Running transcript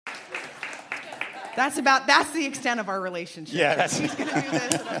That's the extent of our relationship. Yeah, He's going to do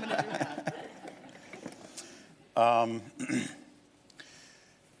this and I'm going to do that.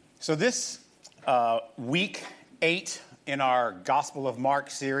 So this week 8 in our Gospel of Mark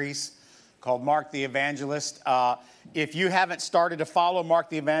series called Mark the Evangelist. If you haven't started to follow Mark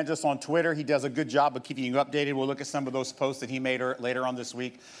the Evangelist on Twitter, he does a good job of keeping you updated. We'll look at some of those posts that he made later on this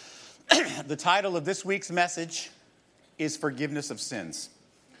week. The title of this week's message is Forgiveness of Sins.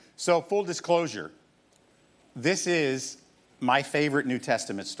 So full disclosure, this is my favorite New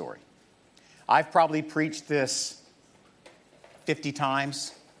Testament story. I've probably preached this 50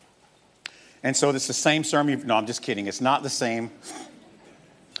 times. And so it's the same sermon. No, I'm just kidding. It's not the same.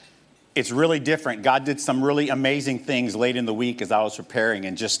 It's really different. God did some really amazing things late in the week as I was preparing.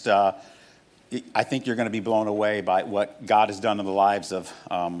 And just, I think you're going to be blown away by what God has done in the lives of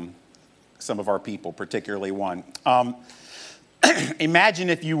some of our people, particularly one. Imagine,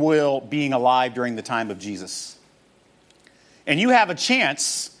 if you will, being alive during the time of Jesus. And you have a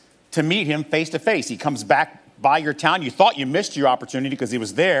chance to meet him face to face. He comes back by your town. You thought you missed your opportunity because he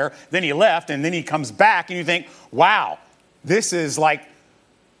was there. Then he left, and then he comes back, and you think, wow, this is like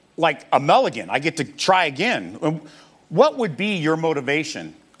a mulligan. I get to try again. What would be your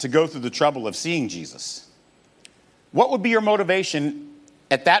motivation to go through the trouble of seeing Jesus? What would be your motivation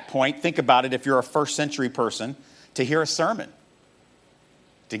at that point? Think about it if you're a first century person, to hear a sermon.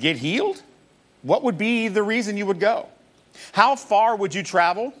 To get healed? What would be the reason you would go? How far would you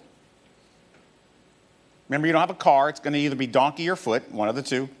travel? Remember, you don't have a car. It's going to either be donkey or foot, one of the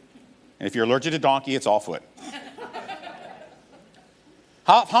two. And if you're allergic to donkey, it's all foot.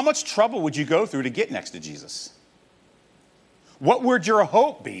 How much trouble would you go through to get next to Jesus? What would your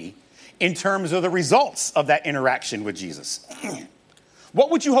hope be in terms of the results of that interaction with Jesus? What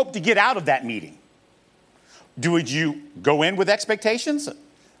would you hope to get out of that meeting? Would you go in with expectations?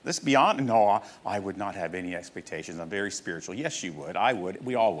 Let's be honest. No, I would not have any expectations. I'm very spiritual. Yes, you would. I would.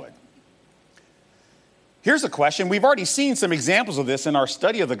 We all would. Here's a question. We've already seen some examples of this in our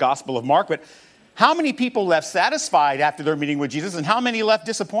study of the Gospel of Mark, but how many people left satisfied after their meeting with Jesus, and how many left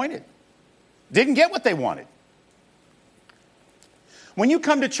disappointed? Didn't get what they wanted. When you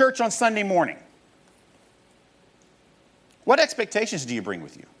come to church on Sunday morning, what expectations do you bring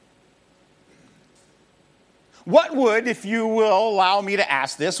with you? What would, if you will allow me to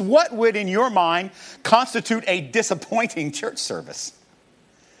ask this, what would in your mind constitute a disappointing church service?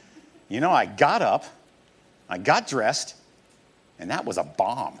 You know, I got up, I got dressed, and that was a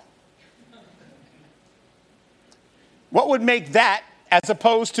bomb. What would make that as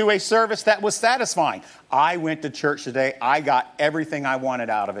opposed to a service that was satisfying? I went to church today. I got everything I wanted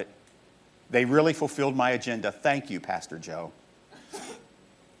out of it. They really fulfilled my agenda. Thank you, Pastor Joe.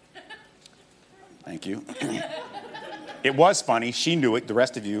 Thank you. It was funny. She knew it. The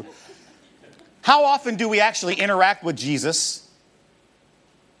rest of you. How often do we actually interact with Jesus?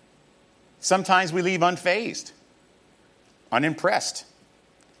 Sometimes we leave unfazed, unimpressed,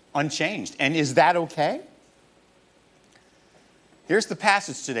 unchanged. And is that okay? Here's the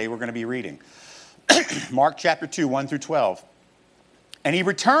passage today we're going to be reading. Mark chapter 2, 1 through 12. And he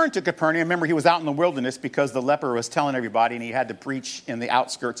returned to Capernaum. Remember, he was out in the wilderness because the leper was telling everybody, and he had to preach in the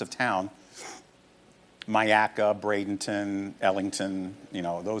outskirts of town. Myakka, Bradenton, Ellington,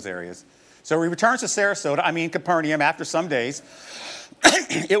 those areas. So he returns to Capernaum after some days.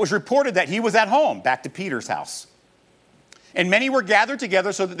 It was reported that he was at home, back to Peter's house. And many were gathered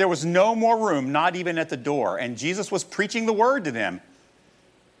together so that there was no more room, not even at the door. And Jesus was preaching the word to them.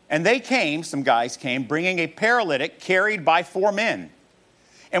 And some guys came, bringing a paralytic carried by 4 men.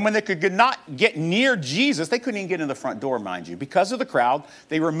 And when they could not get near Jesus, they couldn't even get in the front door, mind you. Because of the crowd,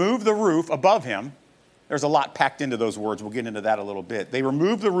 they removed the roof above him. There's a lot packed into those words. We'll get into that a little bit. They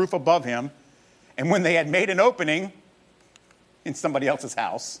removed the roof above him. And when they had made an opening in somebody else's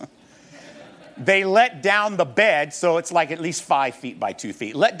house, they let down the bed, so it's like at least 5 feet by 2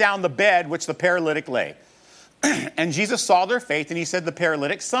 feet. Let down the bed which the paralytic lay. And Jesus saw their faith, and he said to the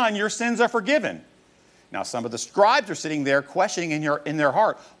paralytic, "Son, your sins are forgiven." Now some of the scribes are sitting there questioning in their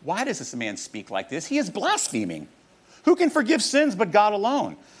heart, why does this man speak like this? He is blaspheming. Who can forgive sins but God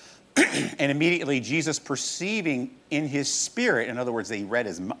alone? And immediately Jesus, perceiving in his spirit, in other words, they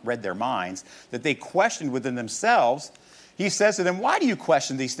read their minds, that they questioned within themselves, he says to them, "Why do you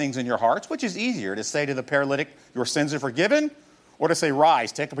question these things in your hearts? Which is easier, to say to the paralytic, 'Your sins are forgiven,' or to say,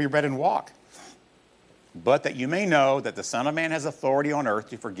 'Rise, take up your bed and walk'? But that you may know that the Son of Man has authority on earth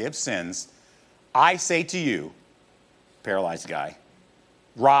to forgive sins, I say to you," paralyzed guy,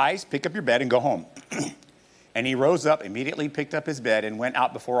 "rise, pick up your bed and go home." And he rose up, immediately picked up his bed, and went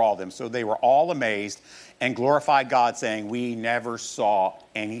out before all of them. So they were all amazed and glorified God, saying, "We never saw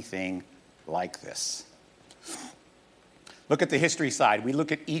anything like this. Look at the history side. We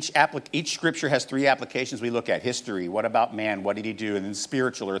look at each scripture has 3 applications we look at. History, what about man? What did he do? And then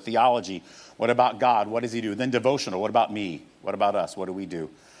spiritual or theology, what about God? What does he do? Then devotional, what about me? What about us? What do we do?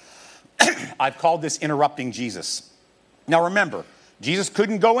 I've called this interrupting Jesus. Now remember, Jesus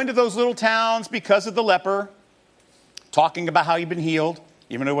couldn't go into those little towns because of the leper, talking about how he'd been healed,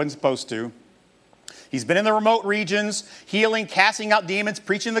 even though he wasn't supposed to. He's been in the remote regions, healing, casting out demons,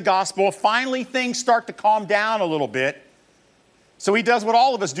 preaching the gospel. Finally, things start to calm down a little bit. So he does what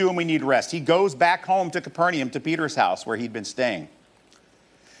all of us do when we need rest. He goes back home to Capernaum, to Peter's house where he'd been staying.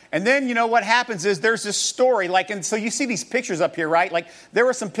 And then, what happens is there's this story, and so you see these pictures up here, right? Like, there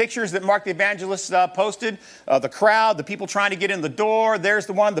were some pictures that Mark the Evangelist posted, the crowd, the people trying to get in the door. There's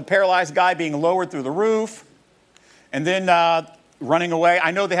the one, the paralyzed guy being lowered through the roof. And then running away.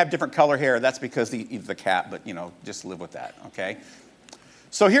 I know they have different color hair. That's because the cat, but, just live with that, okay?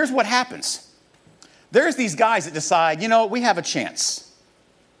 So here's what happens. There's these guys that decide, we have a chance.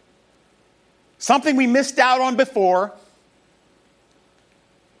 Something we missed out on before.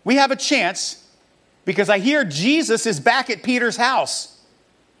 We have a chance because I hear Jesus is back at Peter's house.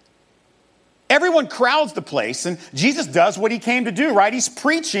 Everyone crowds the place, and Jesus does what he came to do, right? He's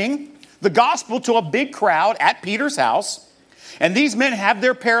preaching the gospel to a big crowd at Peter's house. And these men have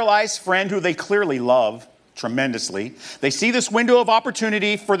their paralyzed friend who they clearly love tremendously. They see this window of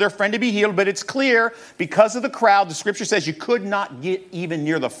opportunity for their friend to be healed, but it's clear because of the crowd, the scripture says you could not get even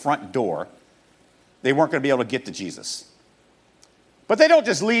near the front door. They weren't going to be able to get to Jesus. But they don't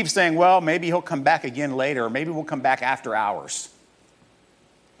just leave saying, well, maybe he'll come back again later, or maybe we'll come back after hours.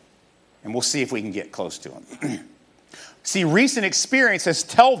 And we'll see if we can get close to him. See, recent experience has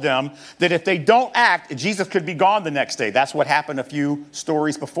told them that if they don't act, Jesus could be gone the next day. That's what happened a few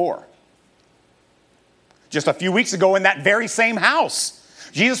stories before. Just a few weeks ago in that very same house,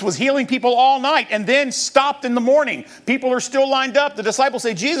 Jesus was healing people all night and then stopped in the morning. People are still lined up. The disciples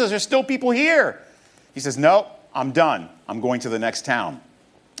say, Jesus, there's still people here. He says, no, I'm done. I'm going to the next town.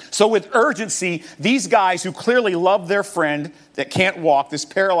 So with urgency, these guys who clearly love their friend that can't walk, this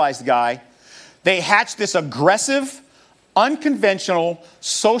paralyzed guy, they hatch this aggressive, unconventional,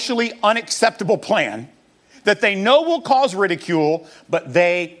 socially unacceptable plan that they know will cause ridicule, but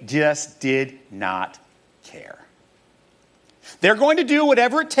they just did not care. They're going to do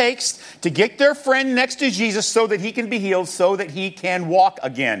whatever it takes to get their friend next to Jesus so that he can be healed, so that he can walk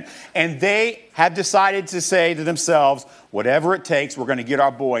again. And they have decided to say to themselves, whatever it takes, we're going to get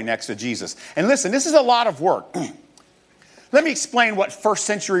our boy next to Jesus. And listen, this is a lot of work. Let me explain what first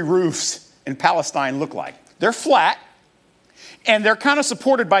century roofs in Palestine look like. They're flat, and they're kind of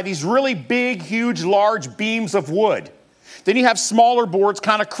supported by these really big, huge, large beams of wood. Then you have smaller boards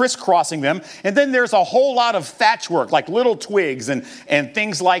kind of crisscrossing them. And then there's a whole lot of thatch work, like little twigs and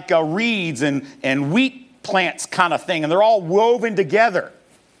things like reeds and wheat plants kind of thing. And they're all woven together.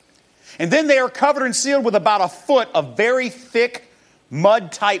 And then they are covered and sealed with about a foot of very thick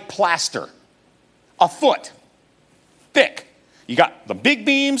mud-type plaster. A foot thick. You got the big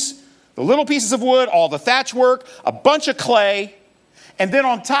beams, the little pieces of wood, all the thatch work, a bunch of clay. And then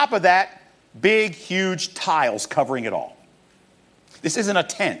on top of that, big, huge tiles covering it all. This isn't a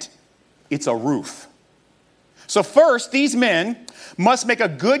tent. It's a roof. So first, these men must make a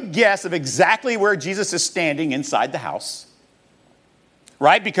good guess of exactly where Jesus is standing inside the house.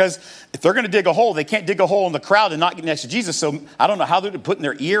 Right? Because if they're going to dig a hole, they can't dig a hole in the crowd and not get next to Jesus. So I don't know how they're putting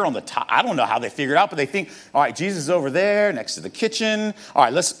their ear on the top. I don't know how they figure it out, but they think, all right, Jesus is over there next to the kitchen. All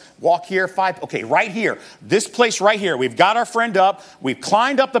right, let's walk here. Okay, right here. This place right here. We've got our friend up. We've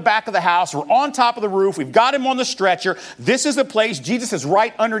climbed up the back of the house. We're on top of the roof. We've got him on the stretcher. This is the place. Jesus is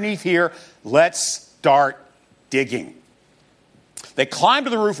right underneath here. Let's start digging. They climb to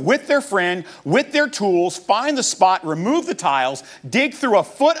the roof with their friend, with their tools, find the spot, remove the tiles, dig through a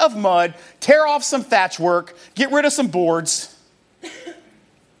foot of mud, tear off some thatch work, get rid of some boards,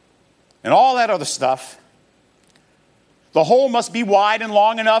 and all that other stuff. The hole must be wide and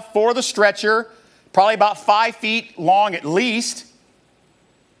long enough for the stretcher, probably about 5 feet long at least,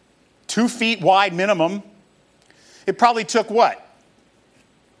 2 feet wide minimum. It probably took what?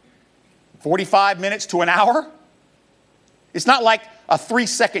 45 minutes to an hour? It's not like a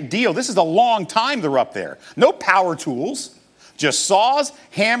 3-second deal. This is a long time they're up there. No power tools, just saws,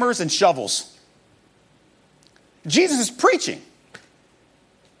 hammers, and shovels. Jesus is preaching.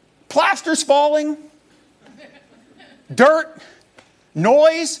 Plaster's falling, dirt,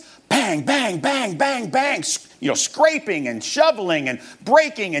 noise, bang, bang, bang, bang, bang, scraping and shoveling and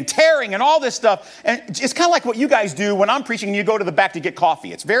breaking and tearing and all this stuff. And it's kind of like what you guys do when I'm preaching and you go to the back to get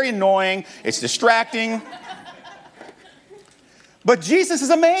coffee. It's very annoying. It's distracting. But Jesus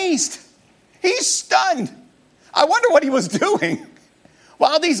is amazed. He's stunned. I wonder what he was doing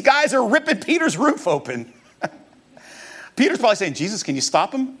while these guys are ripping Peter's roof open. Peter's probably saying, Jesus, can you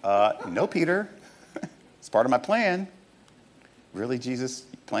stop him? No, Peter. It's part of my plan. Really, Jesus?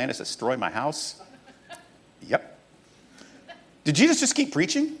 Your plan is to destroy my house? Yep. Did Jesus just keep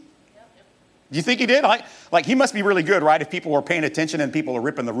preaching? Do you think he did? Like he must be really good, right? If people were paying attention and people are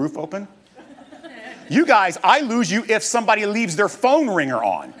ripping the roof open. You guys, I lose you if somebody leaves their phone ringer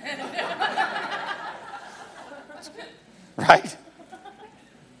on. Right?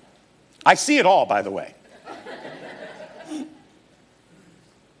 I see it all, by the way.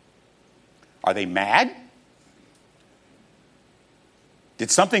 Are they mad? Did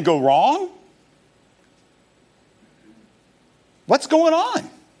something go wrong? What's going on?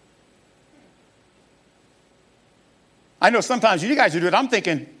 I know sometimes you guys who do it, I'm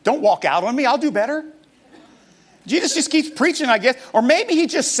thinking, don't walk out on me, I'll do better. Jesus just keeps preaching, I guess. Or maybe he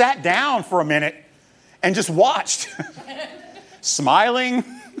just sat down for a minute and just watched. Smiling,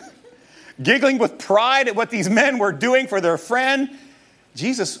 giggling with pride at what these men were doing for their friend.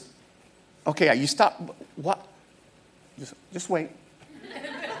 Jesus, okay, you stop. What? Just wait.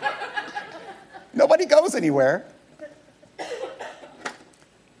 Nobody goes anywhere.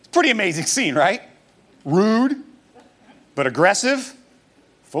 It's a pretty amazing scene, right? Rude, but aggressive,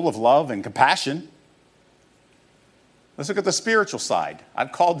 full of love and compassion. Let's look at the spiritual side.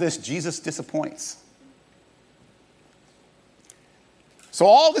 I've called this Jesus Disappoints. So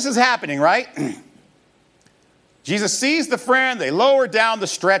all this is happening, right? Jesus sees the friend, they lower down the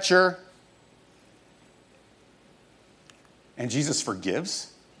stretcher, and Jesus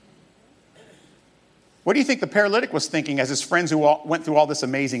forgives. What do you think the paralytic was thinking as his friends who went through all this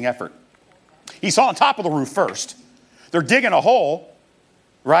amazing effort? He saw on top of the roof first. They're digging a hole,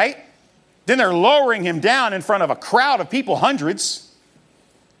 right? Then they're lowering him down in front of a crowd of people, hundreds.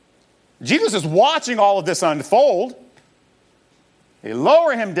 Jesus is watching all of this unfold. They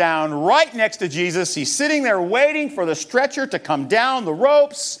lower him down right next to Jesus. He's sitting there waiting for the stretcher to come down the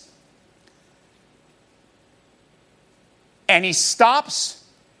ropes. And he stops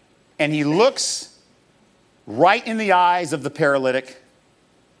and he looks right in the eyes of the paralytic.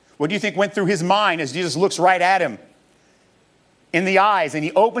 What do you think went through his mind as Jesus looks right at him in the eyes, and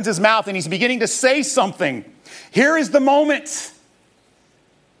he opens his mouth and he's beginning to say something? Here is the moment.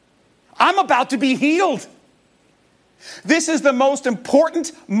 I'm about to be healed. This is the most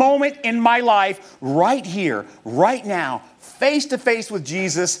important moment in my life, right here, right now, face to face with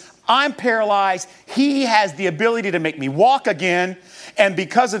Jesus. I'm paralyzed. He has the ability to make me walk again. And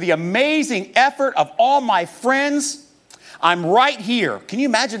because of the amazing effort of all my friends, I'm right here. Can you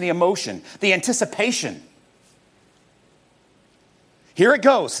imagine the emotion, the anticipation? Here it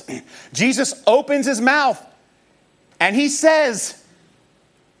goes. Jesus opens his mouth and he says,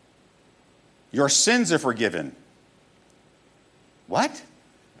 your sins are forgiven. What?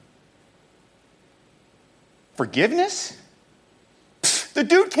 Forgiveness? The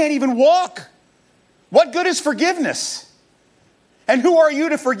dude can't even walk. What good is forgiveness? And who are you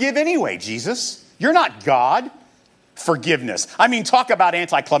to forgive anyway, Jesus? You're not God. Forgiveness. I mean, talk about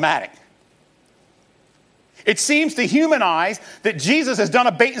anticlimactic. It seems to human eyes that Jesus has done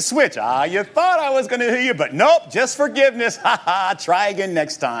a bait and switch. You thought I was going to hear you, but nope, just forgiveness. Try again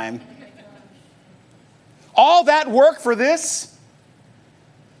next time. All that work for this?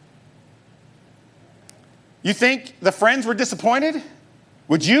 You think the friends were disappointed?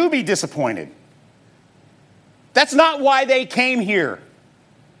 Would you be disappointed? That's not why they came here.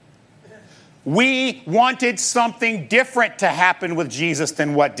 We wanted something different to happen with Jesus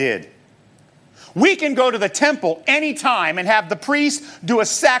than what did. We can go to the temple anytime and have the priest do a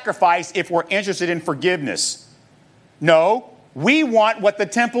sacrifice if we're interested in forgiveness. No, we want what the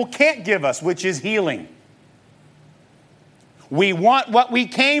temple can't give us, which is healing. We want what we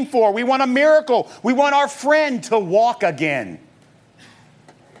came for. We want a miracle. We want our friend to walk again.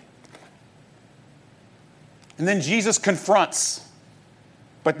 And then Jesus confronts,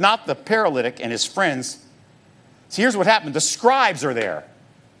 but not the paralytic and his friends. So here's what happened. The scribes are there,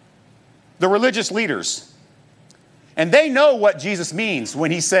 the religious leaders. And they know what Jesus means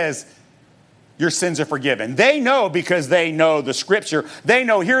when he says, your sins are forgiven. They know because they know the scripture. They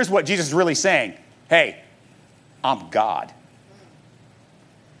know here's what Jesus is really saying. Hey, I'm God.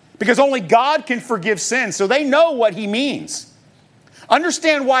 Because only God can forgive sins. So they know what he means.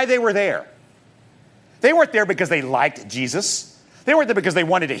 Understand why they were there. They weren't there because they liked Jesus. They weren't there because they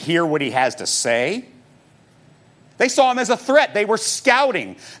wanted to hear what he has to say. They saw him as a threat. They were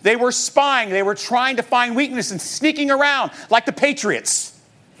scouting. They were spying. They were trying to find weakness and sneaking around like the Patriots.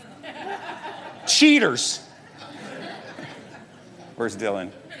 Cheaters. Where's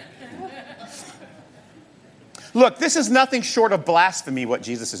Dylan? Look, this is nothing short of blasphemy what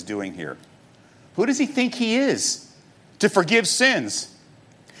Jesus is doing here. Who does he think he is to forgive sins?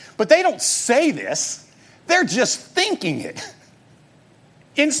 But they don't say this. They're just thinking it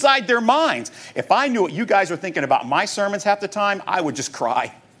inside their minds. If I knew what you guys were thinking about my sermons half the time, I would just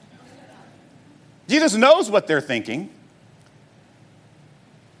cry. Jesus knows what they're thinking,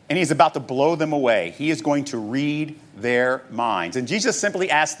 and he's about to blow them away. He is going to read their minds. And Jesus simply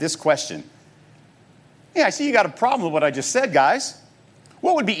asked this question. Yeah, I see you got a problem with what I just said, guys.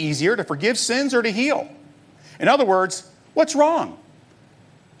 What would be easier, to forgive sins or to heal? In other words, what's wrong?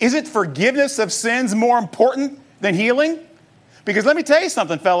 Isn't forgiveness of sins more important than healing? Because let me tell you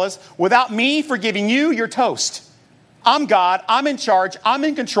something, fellas. Without me forgiving you, you're toast. I'm God, I'm in charge, I'm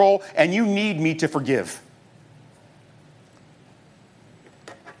in control, and you need me to forgive.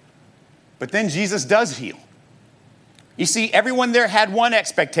 But then Jesus does heal. You see, everyone there had one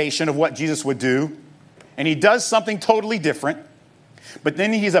expectation of what Jesus would do, and he does something totally different. But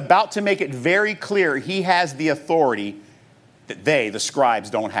then he's about to make it very clear he has the authority that they, the scribes,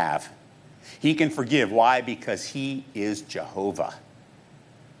 don't have. He can forgive. Why? Because he is Jehovah.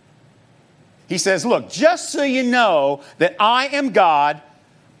 He says, look, just so you know that I am God,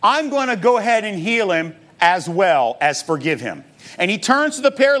 I'm going to go ahead and heal him as well as forgive him. And he turns to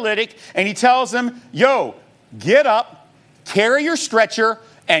the paralytic and he tells him, yo, get up, carry your stretcher,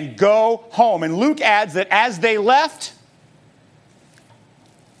 and go home. And Luke adds that as they left,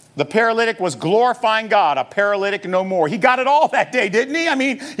 the paralytic was glorifying God, a paralytic no more. He got it all that day, didn't he? I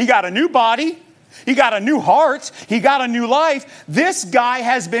mean, he got a new body. He got a new heart. He got a new life. This guy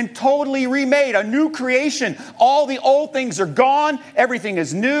has been totally remade, a new creation. All the old things are gone. Everything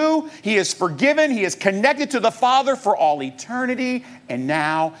is new. He is forgiven. He is connected to the Father for all eternity. And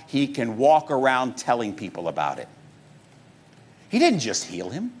now he can walk around telling people about it. He didn't just heal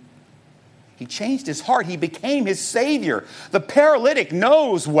him. He changed his heart. He became his Savior. The paralytic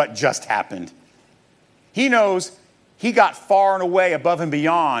knows what just happened. He knows he got far and away above and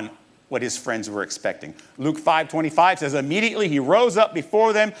beyond what his friends were expecting. Luke 5:25 says, immediately he rose up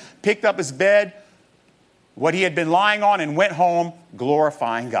before them, picked up his bed, what he had been lying on, and went home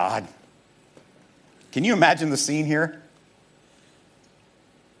glorifying God. Can you imagine the scene here?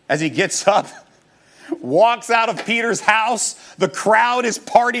 As he gets up, walks out of Peter's house, the crowd is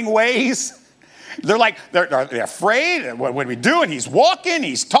parting ways. They're afraid. What are we doing? He's walking,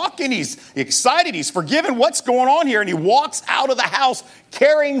 he's talking, he's excited, he's forgiven. What's going on here? And he walks out of the house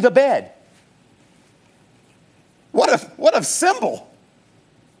carrying the bed. What a symbol.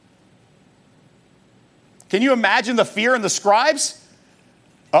 Can you imagine the fear in the scribes?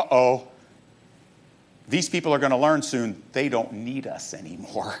 Uh-oh. These people are going to learn soon they don't need us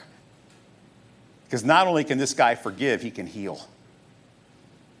anymore. Because not only can this guy forgive, he can heal.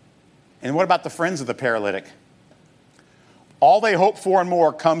 And what about the friends of the paralytic? All they hope for and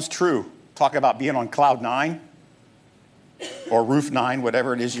more comes true. Talk about being on cloud 9 or roof 9,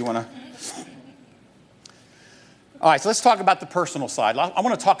 whatever it is you want to. All right, so let's talk about the personal side. I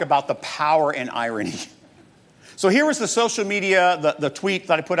want to talk about the power and irony. So here was the social media, the tweet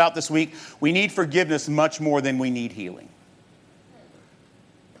that I put out this week. We need forgiveness much more than we need healing.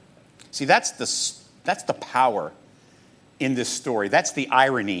 See, that's the power in this story. That's the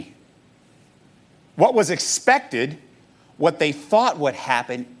irony. What was expected, what they thought would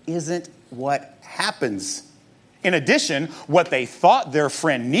happen, isn't what happens. In addition, what they thought their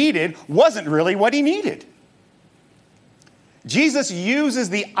friend needed wasn't really what he needed. Jesus uses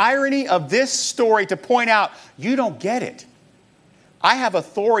the irony of this story to point out, you don't get it. I have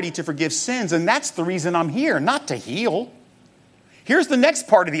authority to forgive sins, and that's the reason I'm here, not to heal. Here's the next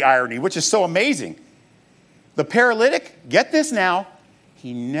part of the irony, which is so amazing. The paralytic, get this now,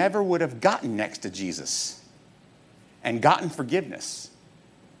 he never would have gotten next to Jesus and gotten forgiveness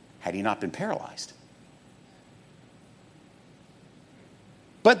had he not been paralyzed.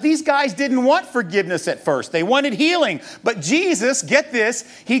 But these guys didn't want forgiveness at first. They wanted healing. But Jesus, get this,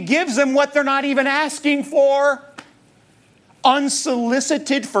 he gives them what they're not even asking for.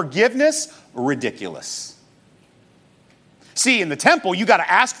 Unsolicited forgiveness? Ridiculous. See, in the temple, you got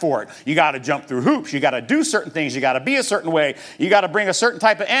to ask for it. You got to jump through hoops. You got to do certain things. You got to be a certain way. You got to bring a certain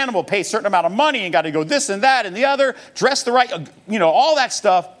type of animal, pay a certain amount of money, and got to go this and that and the other, dress the right, all that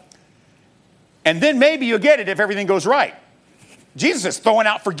stuff. And then maybe you'll get it if everything goes right. Jesus is throwing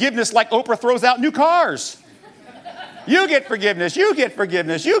out forgiveness like Oprah throws out new cars. You get forgiveness. You get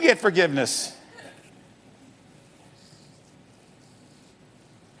forgiveness. You get forgiveness.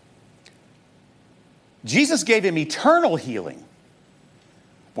 Jesus gave him eternal healing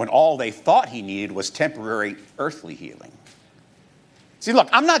when all they thought he needed was temporary earthly healing. See, look,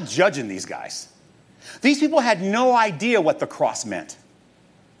 I'm not judging these guys. These people had no idea what the cross meant.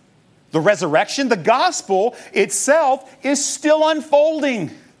 The resurrection, the gospel itself is still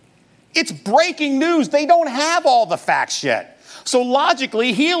unfolding. It's breaking news. They don't have all the facts yet. So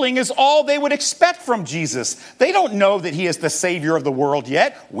logically, healing is all they would expect from Jesus. They don't know that he is the Savior of the world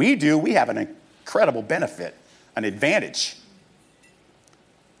yet. We do. We have an incredible benefit, an advantage.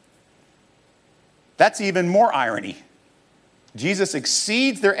 That's even more irony. Jesus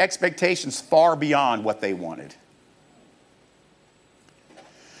exceeds their expectations far beyond what they wanted.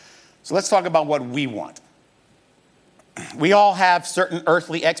 So let's talk about what we want. We all have certain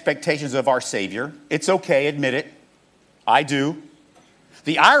earthly expectations of our Savior. It's okay, admit it. I do.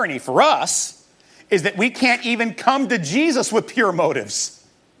 The irony for us is that we can't even come to Jesus with pure motives.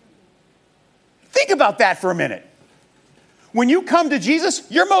 Think about that for a minute. When you come to Jesus,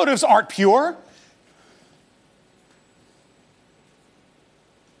 your motives aren't pure.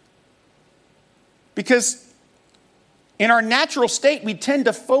 Because in our natural state, we tend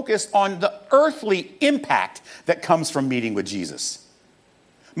to focus on the earthly impact that comes from meeting with Jesus.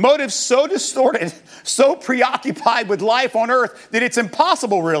 Motives so distorted, so preoccupied with life on earth that it's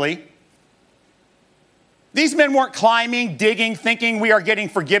impossible, really. These men weren't climbing, digging, thinking we are getting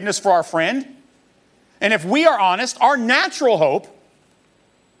forgiveness for our friend. And if we are honest, our natural hope,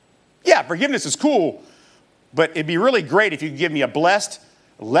 yeah, forgiveness is cool, but it'd be really great if you could give me a blessed,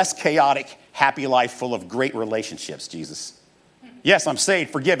 less chaotic, happy life full of great relationships, Jesus. Yes, I'm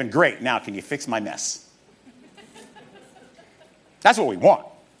saved, forgiven, great. Now, can you fix my mess? That's what we want.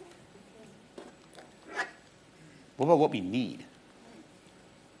 What about what we need?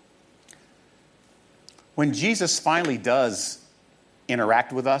 When Jesus finally does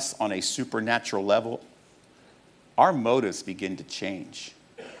interact with us on a supernatural level, our motives begin to change.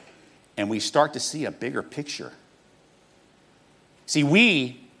 And we start to see a bigger picture. See,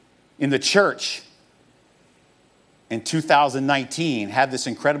 we in the church in 2019 have this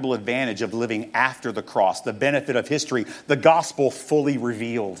incredible advantage of living after the cross, the benefit of history, the gospel fully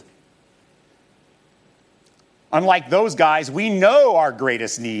revealed. Unlike those guys, we know our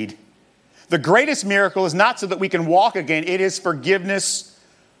greatest need. The greatest miracle is not so that we can walk again. It is forgiveness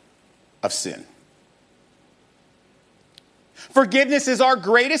of sin. Forgiveness is our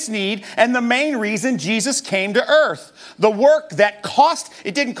greatest need and the main reason Jesus came to earth. The work that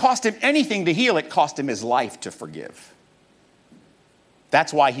it didn't cost him anything to heal, it cost him his life to forgive.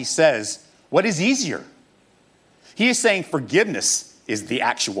 That's why he says, what is easier? He is saying forgiveness is the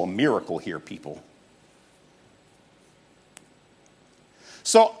actual miracle here, people.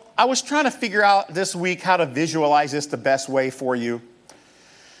 So I was trying to figure out this week how to visualize this the best way for you.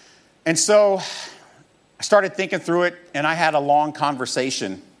 And so I started thinking through it, and I had a long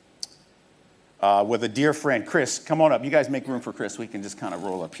conversation with a dear friend. Chris, come on up. You guys make room for Chris. We can just kind of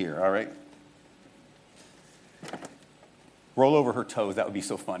roll up here, all right? Roll over her toes. That would be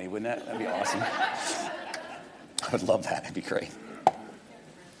so funny, wouldn't that? That'd be awesome. I would love that. That'd be great.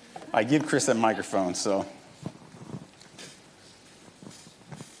 I give Chris that microphone, so.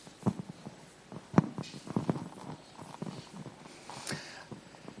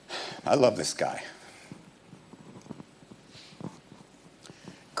 I love this guy.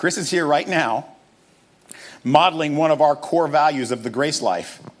 Chris is here right now, modeling one of our core values of the Grace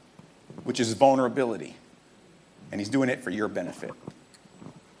Life, which is vulnerability. And he's doing it for your benefit.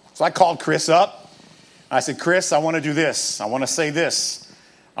 So I called Chris up. I said, Chris, I want to do this. I want to say this.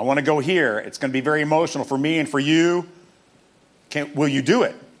 I want to go here. It's going to be very emotional for me and for you. Will you do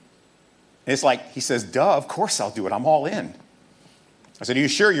it? And it's like, he says, duh, of course I'll do it. I'm all in. I said, are you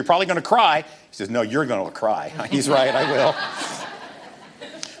sure? You're probably going to cry. He says, no, you're going to cry. He's right, I will.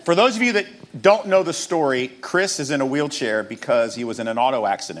 For those of you that don't know the story, Chris is in a wheelchair because he was in an auto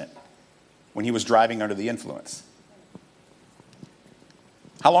accident when he was driving under the influence.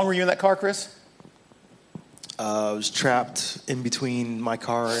 How long were you in that car, Chris? I was trapped in between my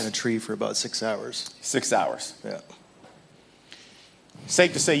car and a tree for about 6 hours. 6 hours. Yeah.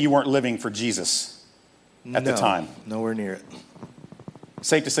 Safe to say you weren't living for Jesus at the time. Nowhere near it.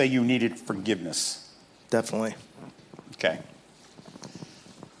 Safe to say you needed forgiveness. Definitely. Okay.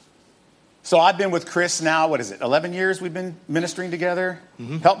 So I've been with Chris now, 11 years we've been ministering together?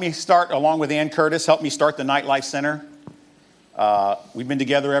 Mm-hmm. Helped me start, along with Ann Curtis, helped me start the Nightlife Center. We've been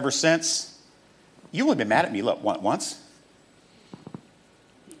together ever since. You've only been mad at me, look, once?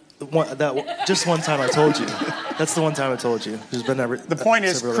 Just one time I told you. That's the one time I told you. There's been the point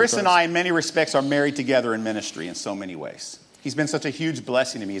is, Chris and I, in many respects, are married together in ministry in so many ways. He's been such a huge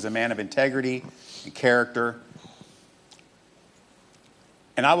blessing to me. He's a man of integrity and character.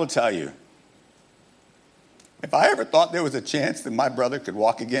 And I will tell you, if I ever thought there was a chance that my brother could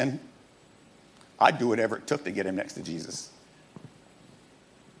walk again, I'd do whatever it took to get him next to Jesus.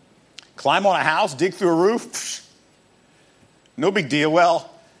 Climb on a house, dig through a roof, psh, no big deal. Well,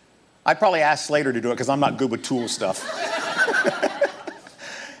 I'd probably ask Slater to do it because I'm not good with tool stuff.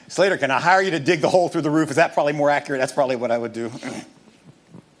 Slater, can I hire you to dig the hole through the roof? Is that probably more accurate? That's probably what I would do.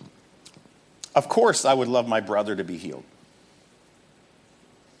 Of course, I would love my brother to be healed.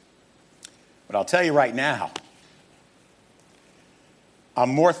 But I'll tell you right now, I'm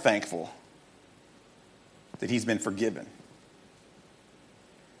more thankful that he's been forgiven.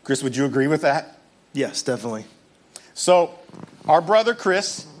 Chris, would you agree with that? Yes, definitely. So, our brother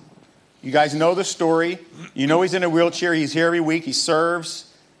Chris, you guys know the story. You know he's in a wheelchair. He's here every week. He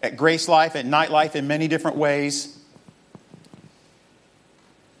serves at Grace Life, at Nightlife in many different ways.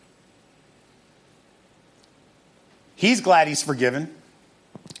 He's glad he's forgiven.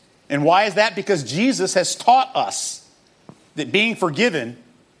 And why is that? Because Jesus has taught us that being forgiven,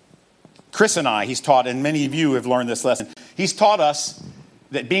 Chris and I, he's taught, and many of you have learned this lesson, he's taught us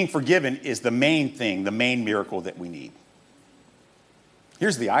that being forgiven is the main thing, the main miracle that we need.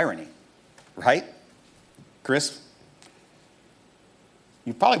 Here's the irony, right? Chris,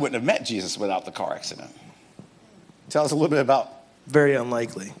 you probably wouldn't have met Jesus without the car accident. Tell us a little bit about Very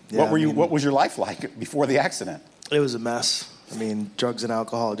unlikely. Yeah, what was your life like before the accident? It was a mess. Drugs and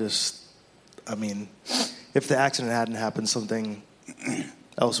alcohol if the accident hadn't happened, something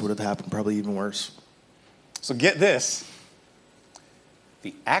else would have happened, probably even worse. So get this.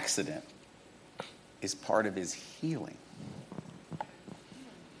 The accident is part of his healing.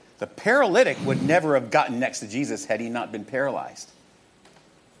 The paralytic would never have gotten next to Jesus had he not been paralyzed.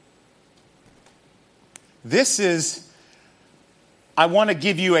 I want to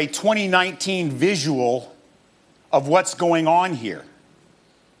give you a 2019 visual of what's going on here.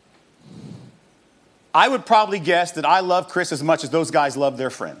 I would probably guess that I love Chris as much as those guys love their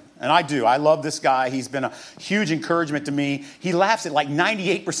friend. And I do. I love this guy. He's been a huge encouragement to me. He laughs at like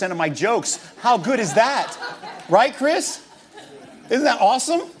 98% of my jokes. How good is that? Right, Chris? Isn't that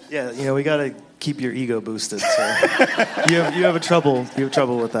awesome? Yeah, we got to keep your ego boosted. So you have trouble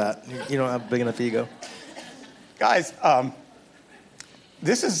with that. You don't have a big enough ego. Guys,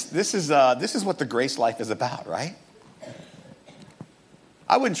 this is what the Grace Life is about, right?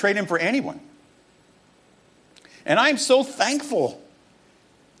 I wouldn't trade him for anyone. And I'm so thankful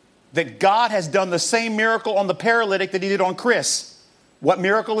that God has done the same miracle on the paralytic that he did on Chris. What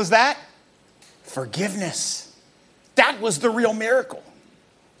miracle is that? Forgiveness. That was the real miracle.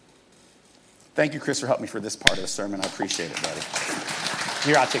 Thank you, Chris, for helping me for this part of the sermon. I appreciate it, buddy.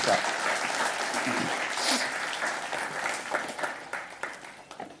 Here, I'll take that.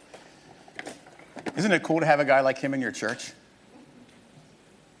 Isn't it cool to have a guy like him in your church?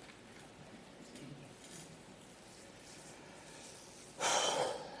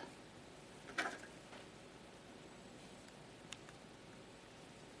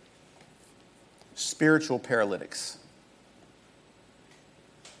 Spiritual paralytics.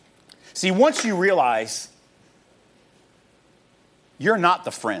 See, once you realize you're not the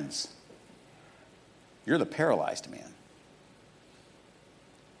friends, you're the paralyzed man.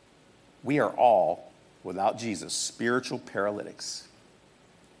 We are all, without Jesus, spiritual paralytics.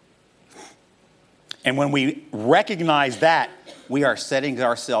 And when we recognize that, we are setting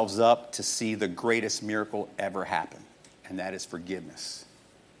ourselves up to see the greatest miracle ever happen, and that is forgiveness.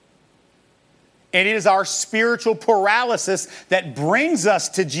 And it is our spiritual paralysis that brings us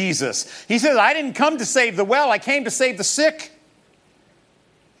to Jesus. He says, I didn't come to save the well, I came to save the sick.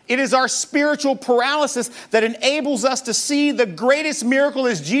 It is our spiritual paralysis that enables us to see the greatest miracle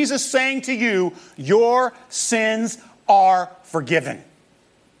is Jesus saying to you, your sins are forgiven.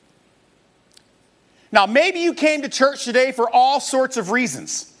 Now, maybe you came to church today for all sorts of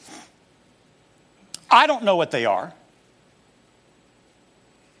reasons. I don't know what they are.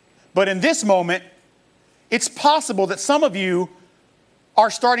 But in this moment, it's possible that some of you are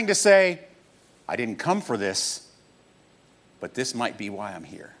starting to say, I didn't come for this, but this might be why I'm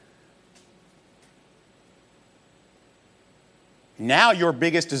here. Now your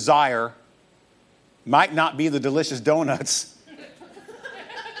biggest desire might not be the delicious donuts,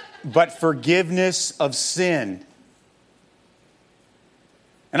 but forgiveness of sin.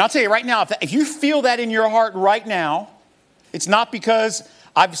 And I'll tell you right now, if you feel that in your heart right now, it's not because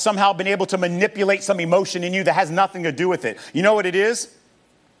I've somehow been able to manipulate some emotion in you that has nothing to do with it. You know what it is?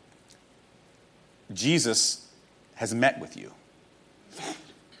 Jesus has met with you.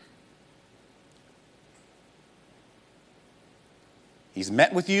 He's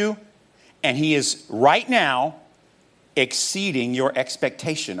met with you, and he is right now exceeding your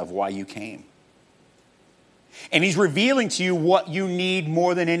expectation of why you came. And he's revealing to you what you need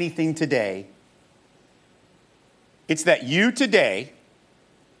more than anything today, It's that you today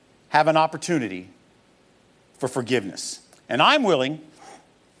have an opportunity for forgiveness. And I'm willing,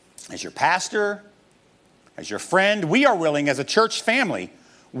 as your pastor, as your friend, we are willing as a church family,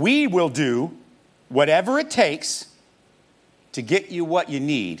 we will do whatever it takes to get you what you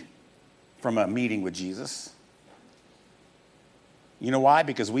need from a meeting with Jesus. You know why?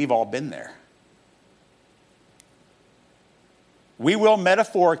 Because we've all been there. We will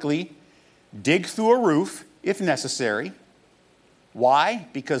metaphorically dig through a roof if necessary. Why?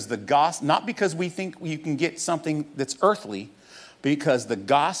 Because the gospel, not because we think you can get something that's earthly, because the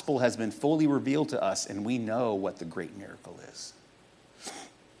gospel has been fully revealed to us and we know what the great miracle is.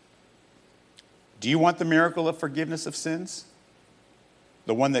 Do you want the miracle of forgiveness of sins?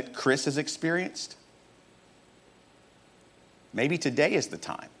 The one that Chris has experienced? Maybe today is the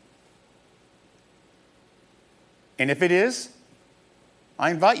time. And if it is, I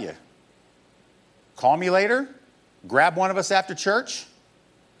invite you. Call me later. Grab one of us after church.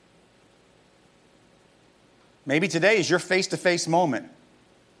 Maybe today is your face-to-face moment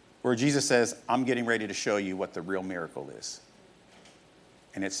where Jesus says, I'm getting ready to show you what the real miracle is.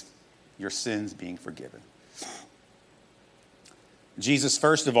 And it's your sins being forgiven. Jesus,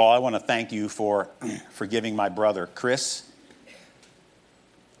 first of all, I want to thank you for forgiving my brother, Chris.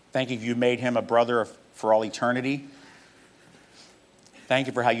 Thank you, you made him a brother for all eternity. Thank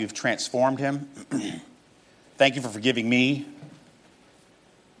you for how you've transformed him. Thank you for forgiving me.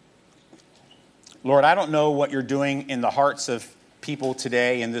 Lord, I don't know what you're doing in the hearts of people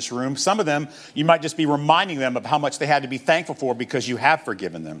today in this room. Some of them, you might just be reminding them of how much they had to be thankful for because you have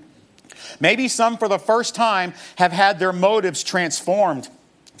forgiven them. Maybe some for the first time have had their motives transformed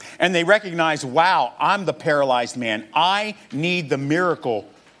and they recognize, wow, I'm the paralyzed man. I need the miracle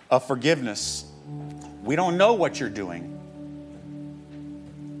of forgiveness. We don't know what you're doing,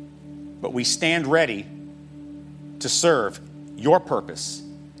 but we stand ready to serve your purpose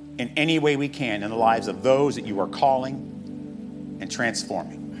in any way we can in the lives of those that you are calling and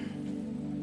transforming.